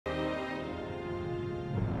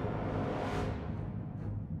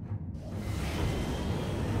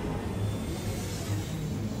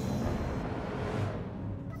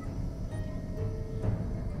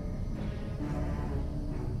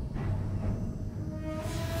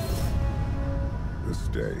The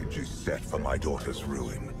stage is set for my daughter's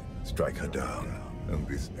ruin. Strike her down, and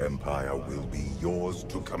this empire will be yours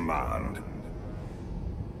to command.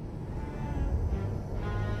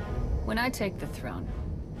 When I take the throne,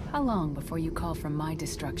 how long before you call for my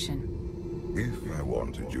destruction? If I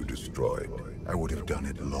wanted you destroyed, I would have done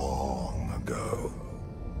it long ago.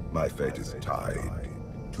 My fate is tied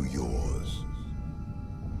to yours.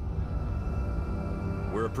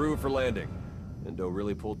 We're approved for landing. Indo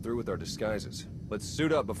really pulled through with our disguises. Let's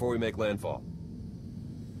suit up before we make landfall.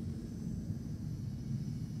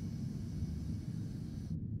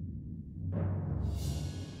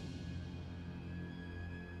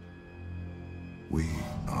 We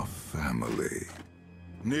are family.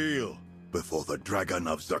 Kneel before the Dragon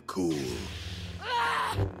of Zakul.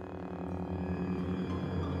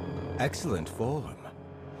 Excellent form.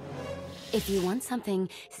 If you want something,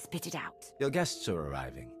 spit it out. Your guests are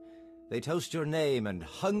arriving. They toast your name and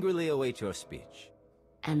hungrily await your speech.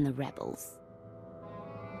 And the rebels.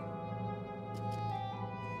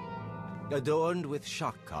 Adorned with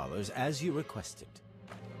shock collars as you requested.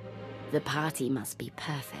 The party must be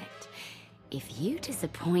perfect. If you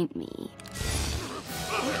disappoint me...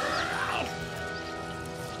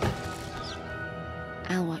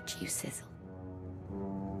 I'll watch you sizzle.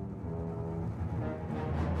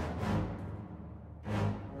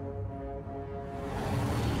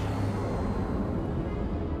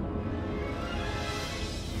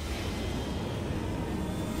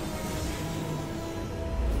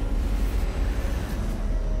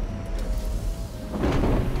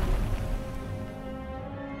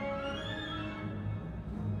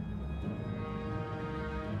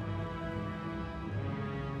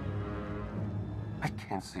 I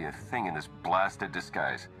can't see a thing in this blasted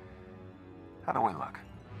disguise. How do I look?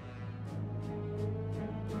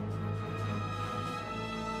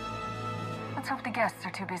 Let's hope the guests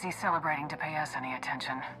are too busy celebrating to pay us any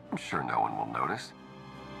attention. I'm sure no one will notice.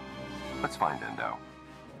 Let's find Indo.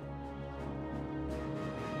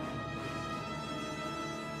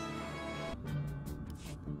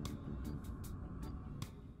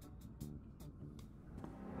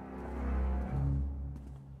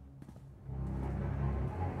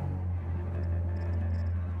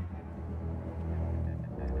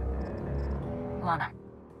 Lana,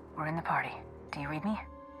 we're in the party. Do you read me?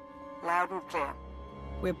 Loud and clear.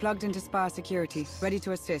 We're plugged into Spire security, ready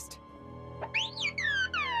to assist.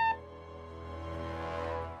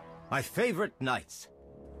 My favorite knights.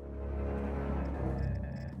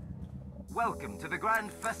 Welcome to the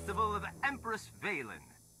Grand Festival of Empress Valen.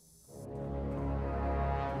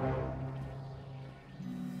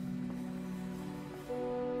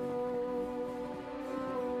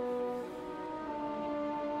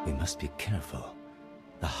 We must be careful.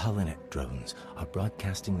 The Holonet drones are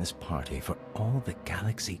broadcasting this party for all the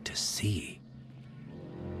galaxy to see.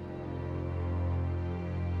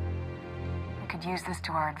 We could use this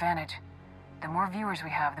to our advantage. The more viewers we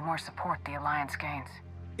have, the more support the Alliance gains.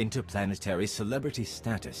 Interplanetary celebrity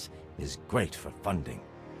status is great for funding.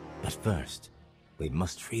 But first, we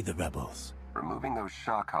must free the rebels. Removing those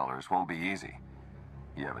shock collars won't be easy.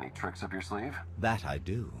 You have any tricks up your sleeve? That I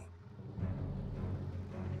do.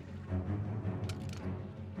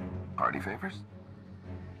 Party favors?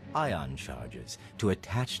 Ion charges to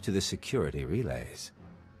attach to the security relays.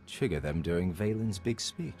 Trigger them during Valen's big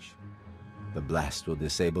speech. The blast will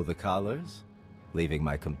disable the collars, leaving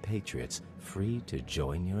my compatriots free to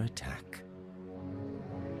join your attack.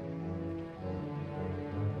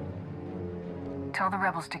 Tell the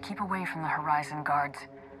rebels to keep away from the Horizon guards.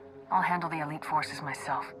 I'll handle the elite forces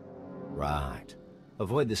myself. Right.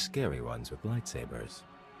 Avoid the scary ones with lightsabers.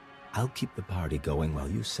 I'll keep the party going while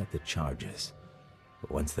you set the charges. But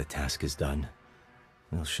once the task is done,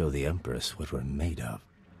 we'll show the Empress what we're made of.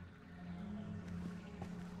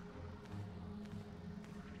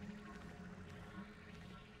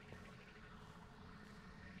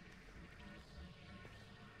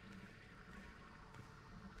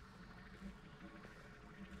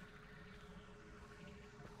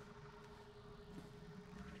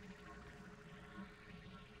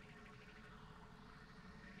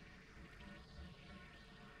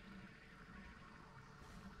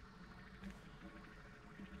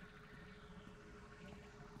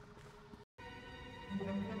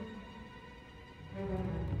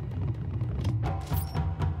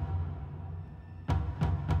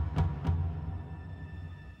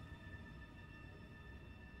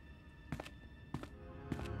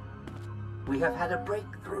 We have had a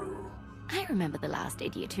breakthrough. I remember the last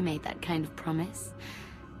idiot who made that kind of promise.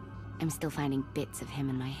 I'm still finding bits of him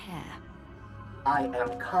in my hair. I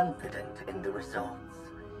am confident in the results.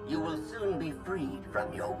 You will soon be freed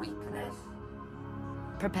from your weakness.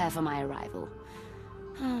 Prepare for my arrival.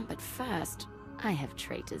 But first, I have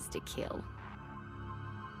traitors to kill.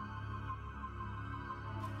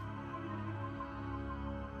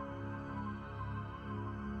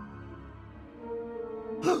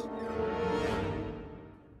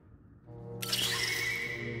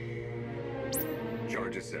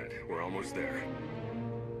 Charge is set. We're almost there.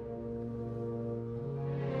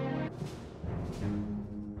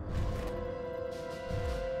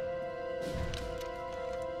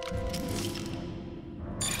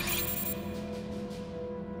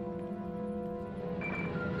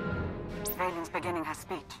 Valen's beginning her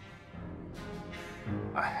speech.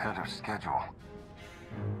 Ahead of schedule.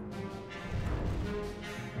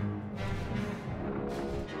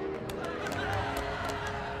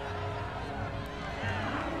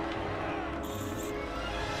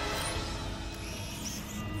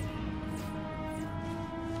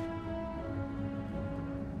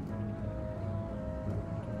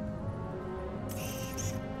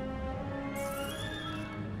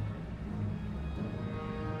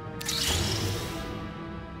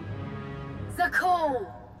 SWTOR!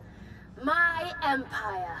 My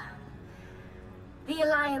empire. The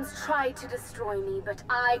Alliance tried to destroy me, but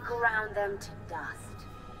I ground them to dust.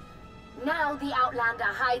 Now the Outlander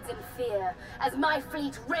hides in fear as my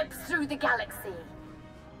fleet rips through the galaxy.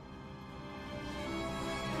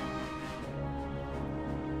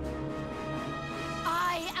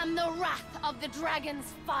 I am the wrath of the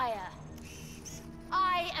Dragon's fire.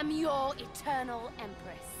 I am your eternal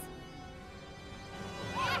empress.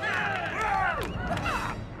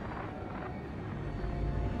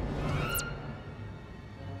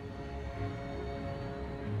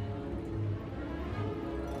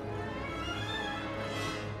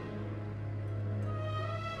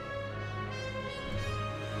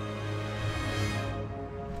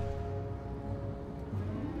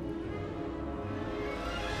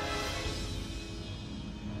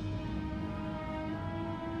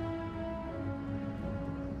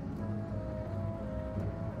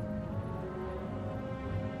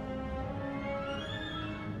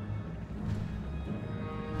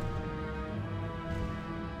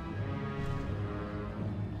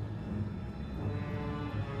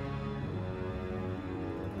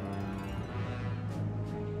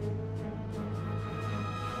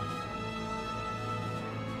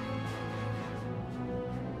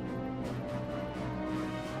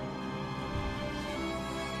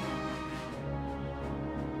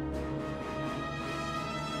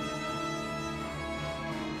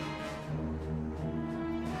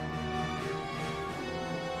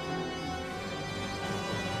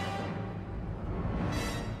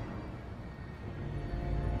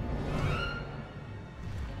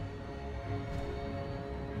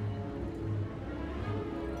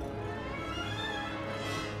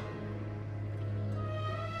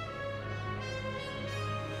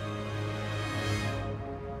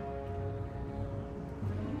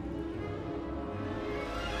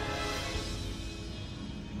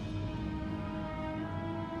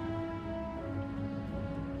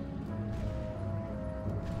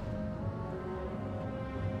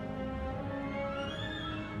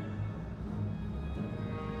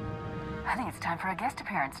 I think it's time for a guest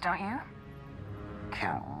appearance, don't you?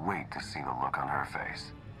 Can't wait to see the look on her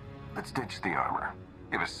face. Let's ditch the armor.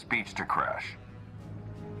 Give a speech to Crash.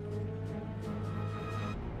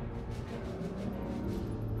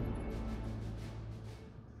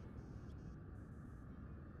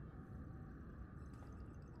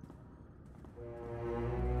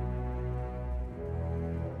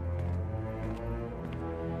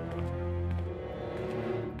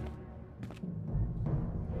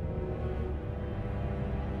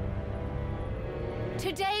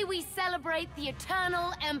 Today we celebrate the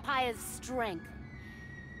Eternal Empire's strength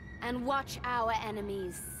and watch our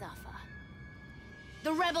enemies suffer.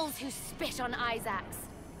 The rebels who spit on Isaacs.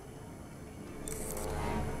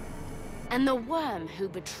 And the worm who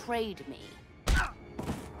betrayed me.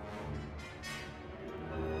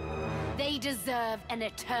 They deserve an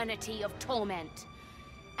eternity of torment.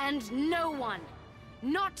 And no one,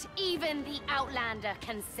 not even the Outlander,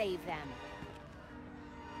 can save them.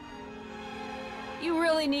 You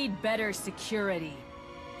really need better security.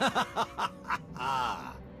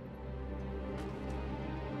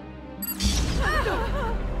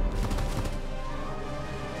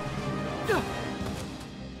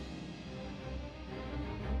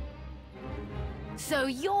 So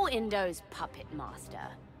you're Indo's puppet master?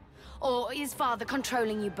 Or is Father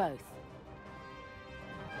controlling you both?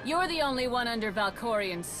 You're the only one under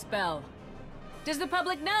Valkorian's spell. Does the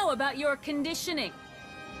public know about your conditioning?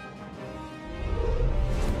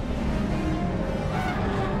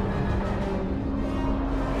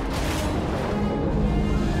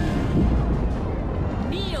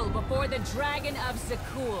 Dragon of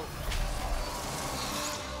Zakul.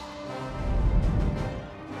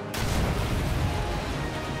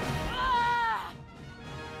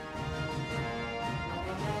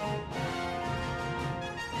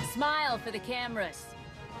 Smile for the cameras.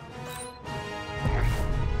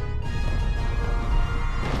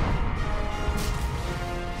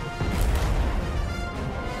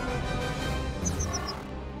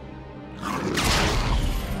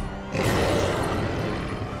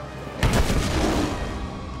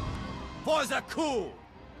 For Zakul!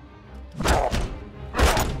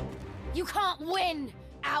 You can't win,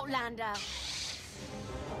 Outlander!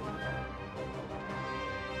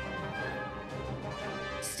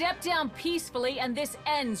 Step down peacefully and this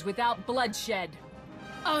ends without bloodshed.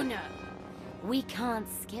 Oh no! We can't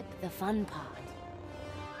skip the fun part.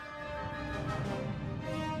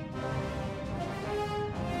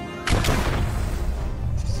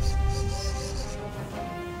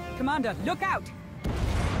 Commander, look out!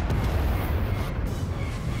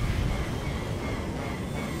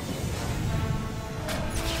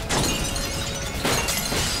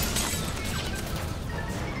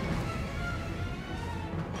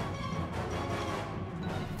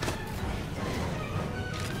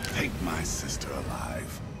 Take my sister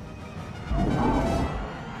alive.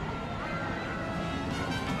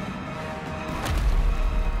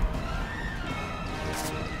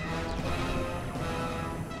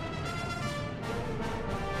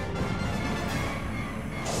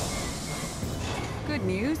 Good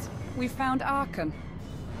news. We found Archon.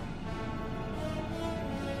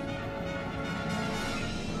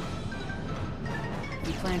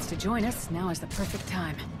 He plans to join us. Now is the perfect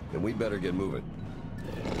time. Then we better get moving.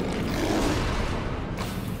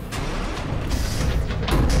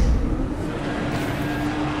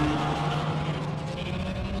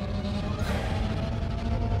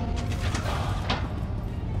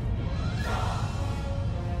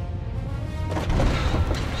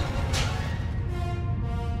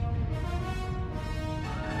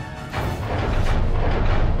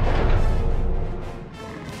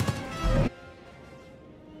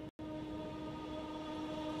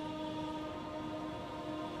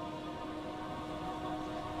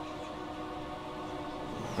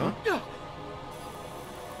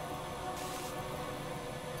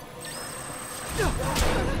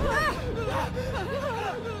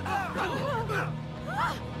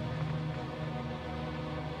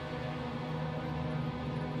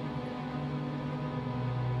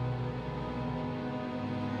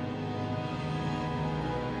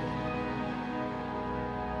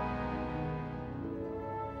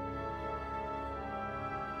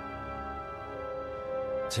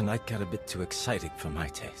 Tonight got a bit too exciting for my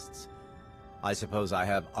tastes. I suppose I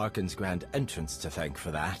have Archon's grand entrance to thank for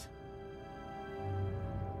that.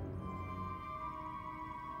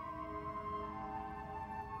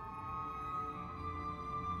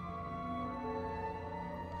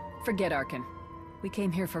 Forget Archon. We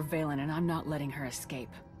came here for Valen, and I'm not letting her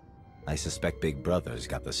escape. I suspect Big Brother's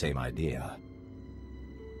got the same idea.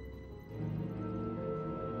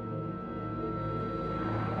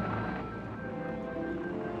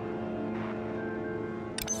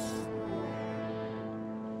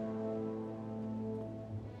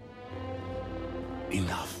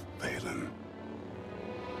 Enough, Valen.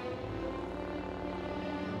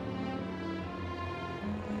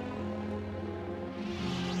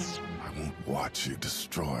 I won't watch you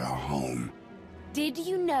destroy our home. Did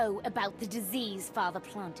you know about the disease Father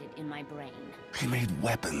planted in my brain? He made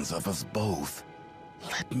weapons of us both.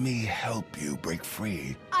 Let me help you break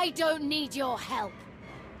free. I don't need your help.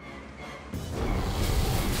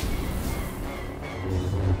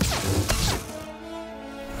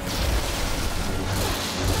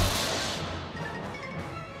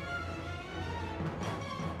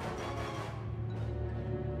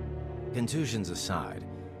 Contusions aside,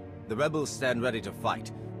 the rebels stand ready to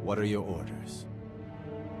fight. What are your orders?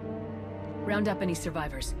 Round up any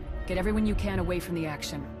survivors. Get everyone you can away from the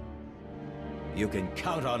action. You can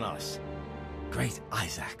count on us. Great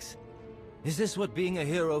Isaacs. Is this what being a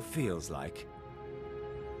hero feels like?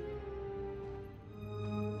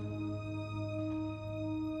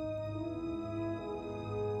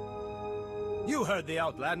 You heard the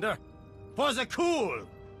Outlander. For Zakul!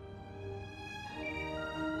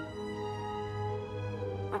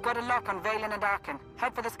 We've got a lock on Valen and Archon.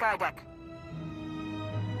 Head for the skydeck.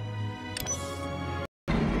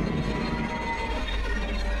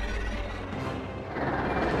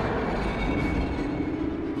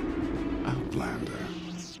 Outlander.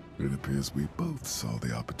 It appears we both saw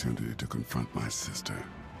the opportunity to confront my sister.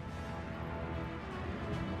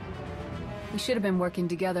 We should have been working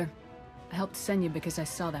together. I helped send you because I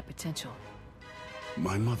saw that potential.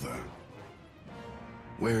 My mother?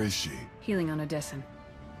 Where is she? Healing on Odessen.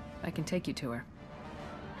 I can take you to her.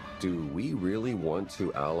 Do we really want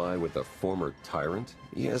to ally with a former tyrant?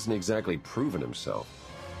 He hasn't exactly proven himself.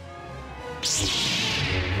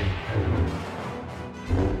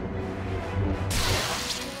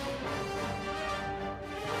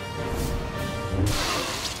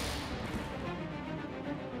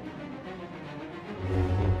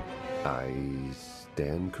 I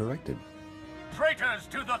stand corrected. Traitors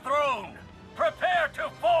to the throne! Prepare to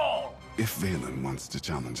fall! If Valen wants to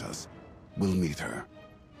challenge us, we'll meet her.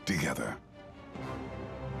 Together.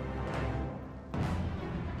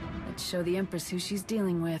 Let's show the Empress who she's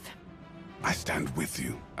dealing with. I stand with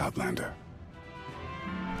you, Outlander.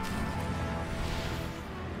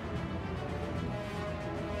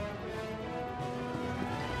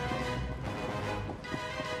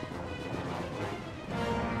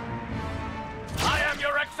 I am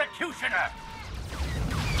your executioner!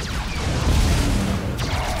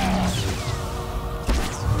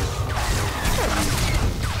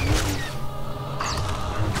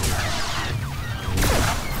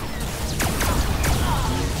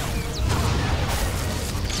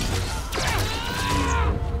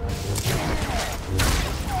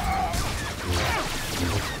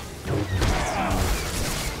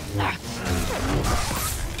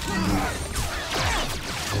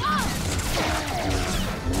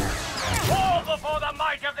 Fall before the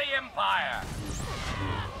might of the Empire!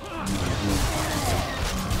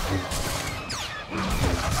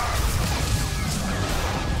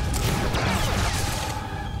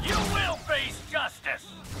 You will face justice!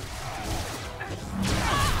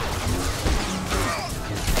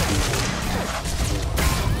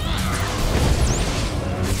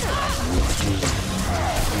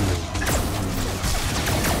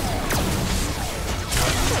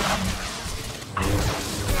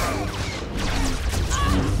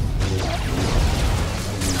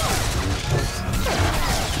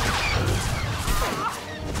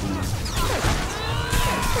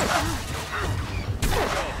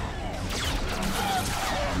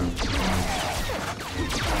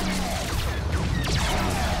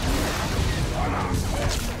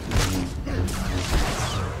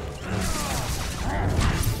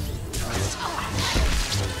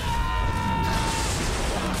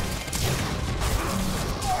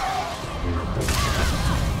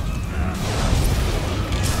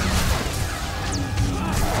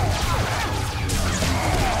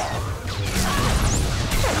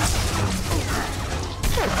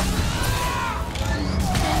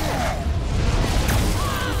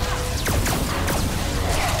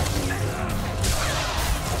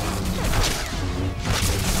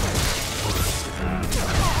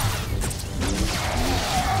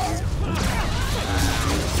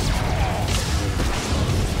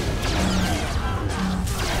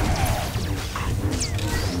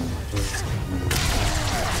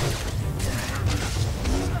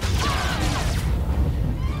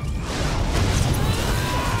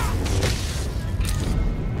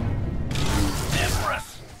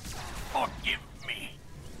 Empress, forgive me.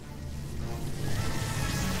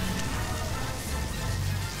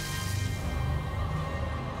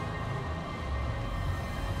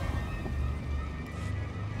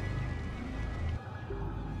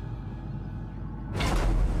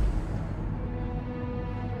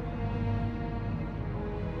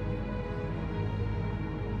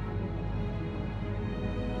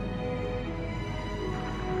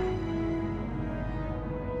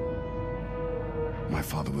 My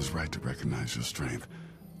father was right to recognize your strength.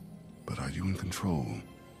 But are you in control?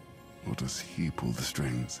 Or does he pull the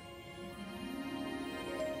strings?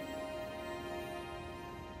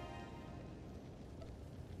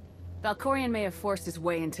 Valkorion may have forced his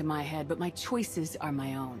way into my head, but my choices are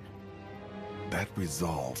my own. That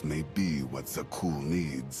resolve may be what Zakul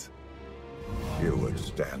needs. You would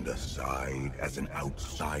stand aside as an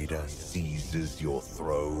outsider seizes your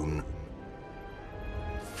throne?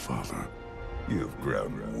 Father. You've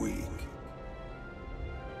grown weak.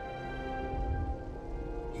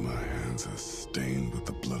 My hands are stained with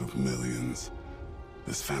the blood of millions.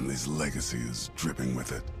 This family's legacy is dripping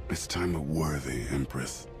with it. It's time a worthy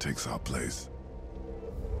Empress takes our place.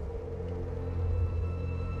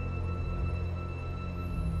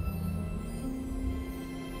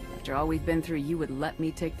 After all we've been through, you would let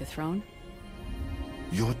me take the throne?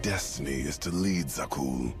 Your destiny is to lead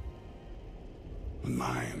Zakul. And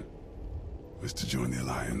mine is to join the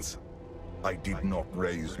Alliance. I did not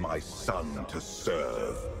raise my son to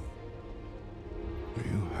serve.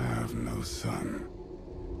 You have no son.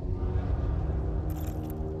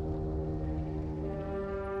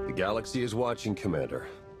 The galaxy is watching, Commander.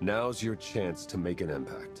 Now's your chance to make an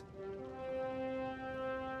impact.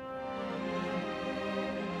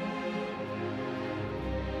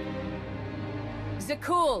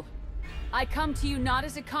 Zakul, I come to you not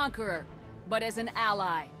as a conqueror, but as an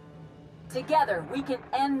ally. Together, we can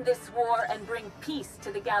end this war and bring peace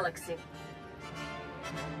to the galaxy.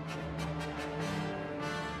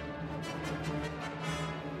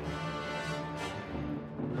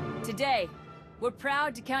 Today, we're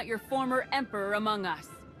proud to count your former Emperor among us.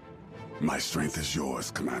 My strength is yours,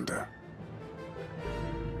 Commander.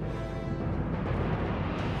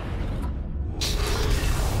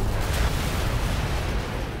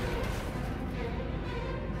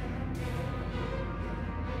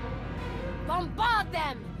 Bombard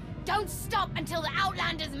them! Don't stop until the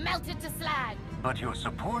Outlanders melted to slag! But your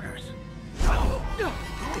supporters...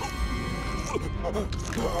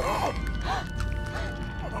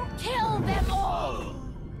 Kill them all!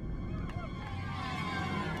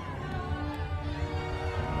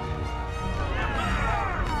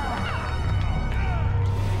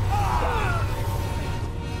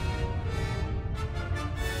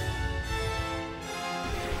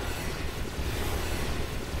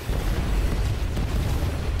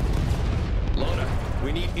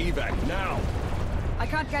 We need evac now! I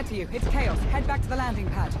can't get to you. It's chaos. Head back to the landing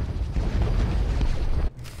pad.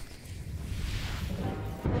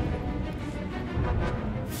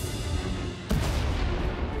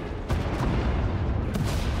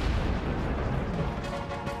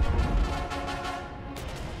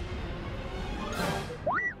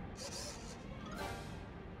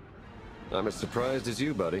 I'm as surprised as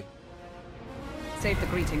you, buddy. Save the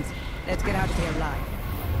greetings. Let's get out of here alive.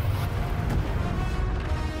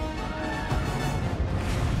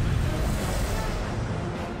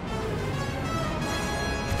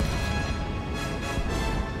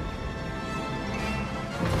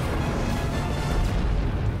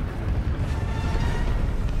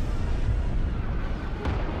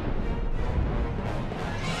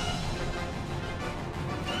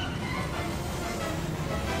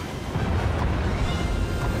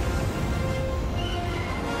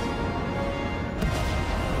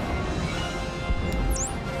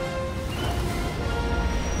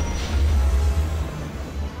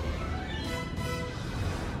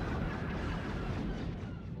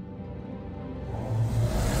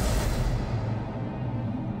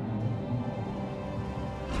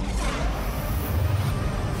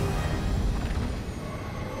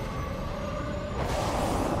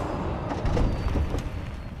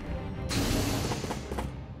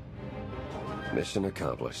 Mission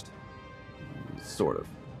accomplished. Sort of.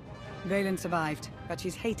 Valen survived, but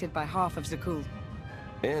she's hated by half of Zakul.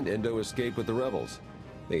 And Endo escaped with the rebels.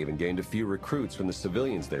 They even gained a few recruits from the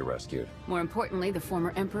civilians they rescued. More importantly, the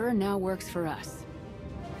former Emperor now works for us.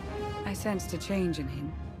 I sensed a change in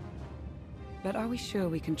him. But are we sure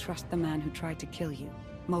we can trust the man who tried to kill you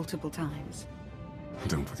multiple times?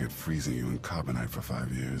 Don't forget freezing you in carbonite for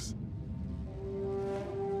 5 years.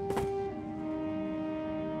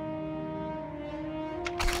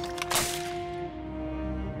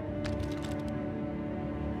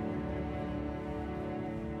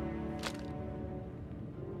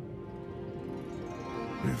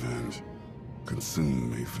 Revenge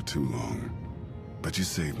consumed me for too long. But you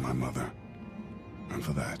saved my mother. And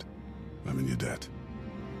for that, I'm in your debt.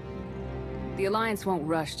 The Alliance won't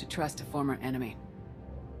rush to trust a former enemy.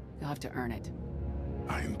 You'll have to earn it.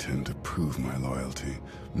 I intend to prove my loyalty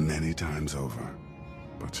many times over.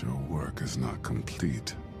 But your work is not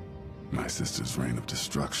complete. My sister's reign of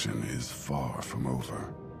destruction is far from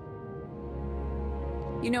over.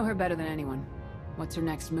 You know her better than anyone. What's her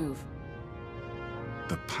next move?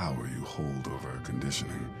 The power you hold over her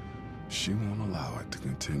conditioning, she won't allow it to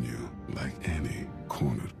continue like any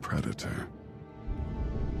cornered predator.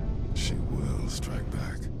 She will strike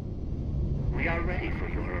back. We are ready for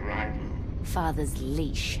your arrival. Father's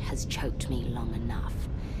leash has choked me long enough.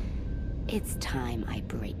 It's time I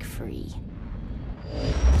break free.